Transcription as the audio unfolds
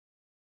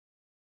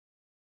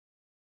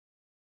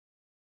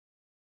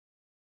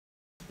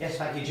Yes,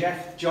 thank you,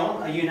 Jeff.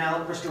 John, are you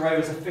now Bristol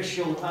Rovers'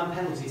 official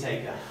penalty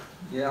taker?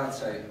 Yeah, I'd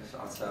say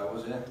I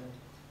was, yeah.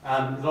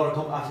 A lot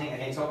of, I think,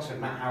 against Oxford,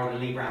 Matt Harrold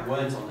and Lee Brown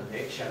weren't on the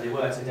pitch, and they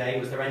were today.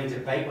 Was there any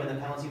debate when the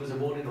penalty was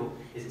awarded, or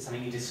is it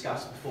something you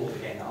discussed before the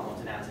game that I want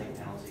to now take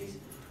penalties?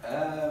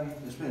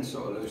 There's been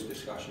sort of loose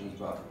discussions,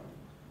 but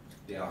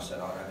yeah, I said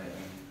I had it,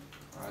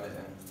 and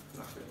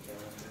I think,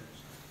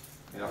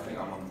 yeah, I think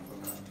I'm on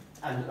from that.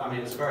 And I mean,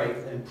 it was a very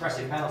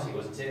impressive penalty,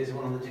 wasn't it? Is it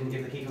one that didn't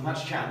give the keeper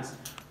much chance?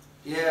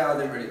 Yeah, I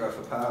didn't really go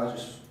for power, I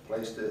just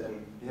placed it,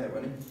 and yeah,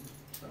 went in.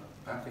 So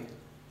happy.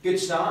 Good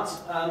start.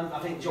 I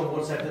think John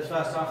Ward said that the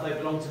first half they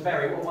belonged to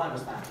Bury. Why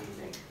was that, do you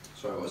think?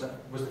 Sorry, what was that?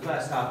 Was the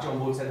first half, John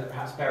Ward said that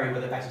perhaps Bury were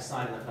the better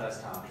side in the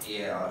first half?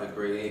 Yeah, I'd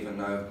agree, even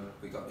though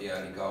we got the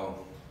early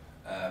goal.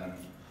 I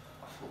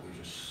thought we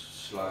were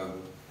just slow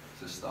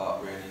to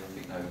start, really. I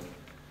think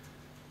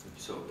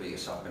they sort of beat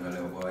us up in a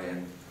little way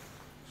and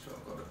sort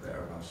of got the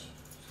better of us.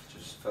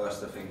 Just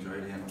first of things,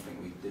 really, and I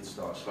think we did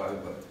start slow,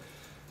 but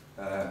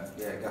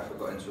yeah, Gaffer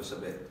got into us a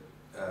bit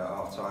at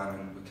half time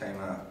and we came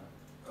out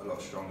a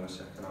lot stronger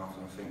second half,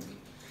 and I think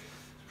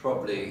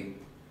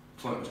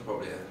point was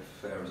probably a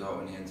fair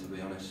result in the end, to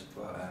be honest.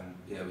 But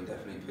yeah, we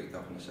definitely picked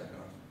up in the second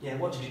half. Yeah,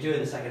 what did you do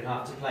in the second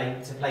half to play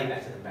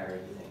better than Bury,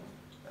 do you think?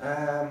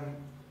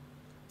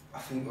 I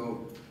think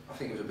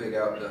it was a big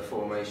help, the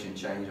formation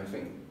change. I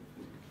think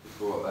we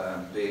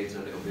brought Beards a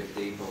little bit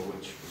deeper,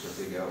 which was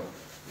a big help.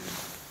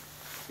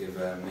 Give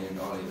me and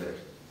Ollie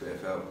a bit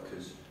of help,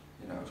 because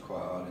you know it was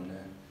quite hard in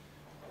there.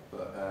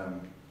 But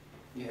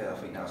yeah, I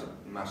think that was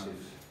a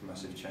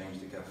massive change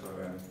to go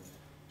for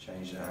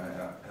change that, and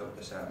it helped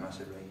us out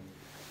massively.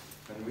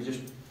 And we just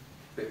a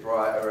bit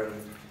brighter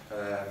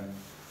and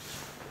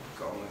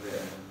got on with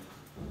it.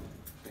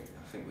 And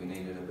I think we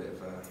needed a bit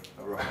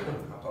of a rock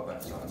up our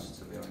backsides,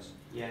 to be honest.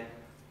 Yeah.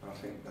 I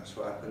think that's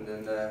what happened,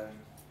 and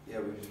yeah,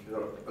 we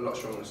were a lot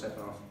stronger in the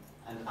second half.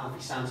 And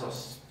Alfie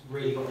Santos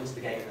really got into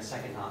the game in the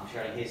second half,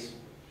 showing his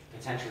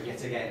potential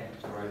yet again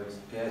for Rovers.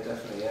 Yeah,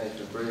 definitely. Yeah, he's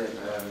been brilliant.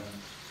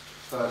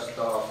 First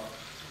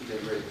half, we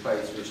didn't really play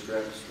to his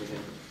strengths. We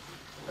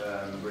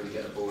didn't really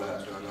get the ball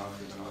out to him enough.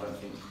 And I don't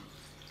think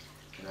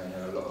he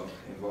had a lot of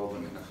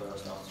involvement in the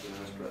first half, to be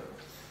honest. But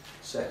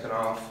second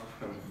half,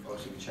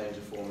 obviously we changed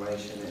the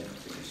formation. I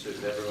think it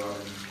suited everyone,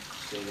 and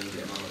seeing him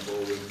getting on the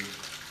ball and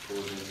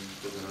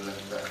causing the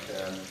left back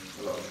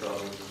a lot of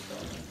troubles and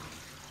stuff.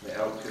 And it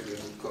helped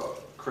because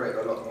we've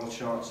created a lot more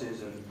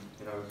chances, and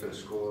we could have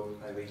scored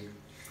maybe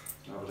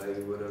another day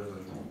we would have,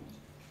 and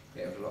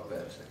yeah, it was a lot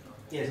better second half.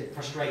 Yeah, it's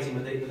frustrating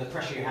with the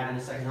pressure you had in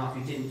the second half.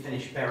 You didn't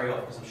finish Bury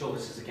off, because I'm sure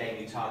this is a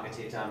game you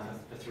targeted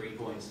for 3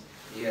 points.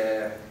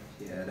 Yeah,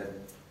 are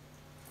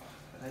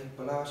they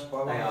below us by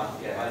one? They are,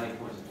 yeah, by only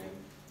points, I think.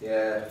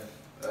 Yeah,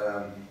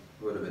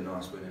 it would have been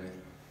nice winning it.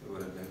 It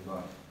would have been,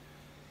 but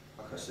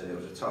like I said, it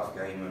was a tough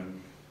game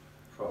and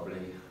probably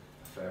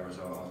a fair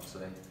result, I'd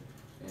say,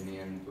 in the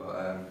end.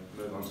 But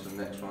move on to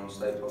the next one,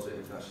 stay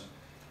positive. That's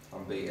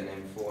unbeaten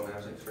in 4 now,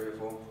 is it 3 or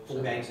 4?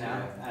 4 games now,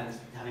 yeah. And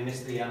having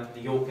missed the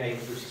York game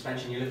through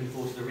suspension, you're looking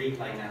forward to the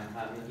replay now.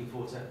 Looking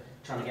forward to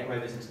trying to get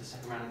Rovers into the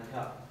second round of the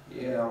Cup.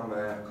 Yeah,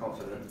 I'm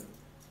confident.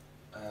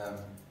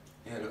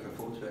 Yeah, looking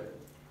forward to it.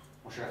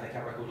 What's your FA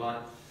Cup record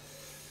like?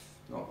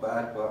 Not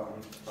bad, but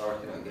I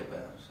reckon it'll get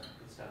better. So.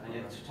 Good stuff. And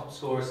you're top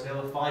scorer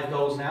still, 5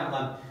 goals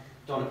now.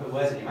 Don't want to put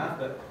words in your mouth,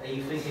 but are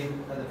you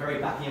thinking at the very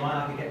back of your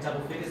mind I could get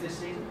double figures this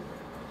season?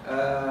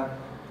 Yeah,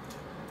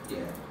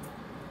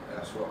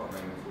 that's what I'm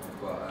aiming for.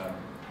 But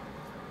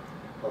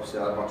obviously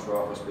I'd much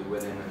rather us be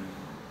winning and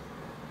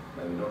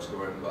maybe not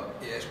scoring. But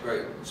yeah, it's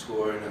great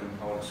scoring, and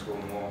I want to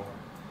score more.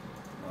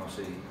 And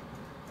obviously,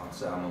 I'd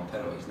say I'm on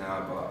penalties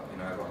now, but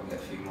if I can get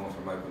a few more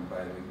from open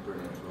play, it'd be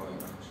brilliant as well.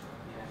 So.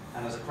 Yeah.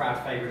 And as a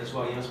crowd favourite as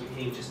well, you must be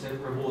keen just to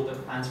reward the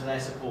fans for their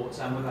support with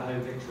a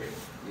home victory.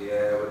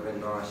 Yeah, it would have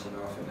been nice.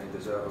 I think they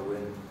deserve a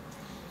win.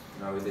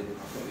 I think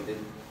we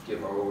did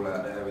give our all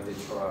out there. We did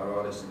try our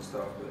hardest and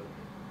stuff, but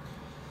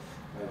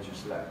maybe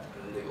just lacked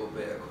a little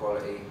bit of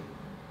quality,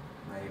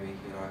 maybe.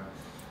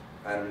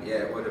 And yeah,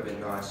 it would have been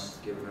nice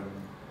giving them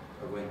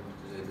a win,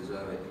 because they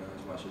deserve it,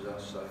 as much as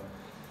us. So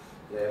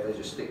yeah, if they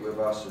just stick with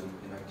us and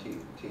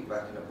keep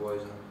backing the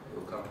boys, it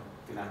will come.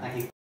 Good man,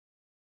 thank you.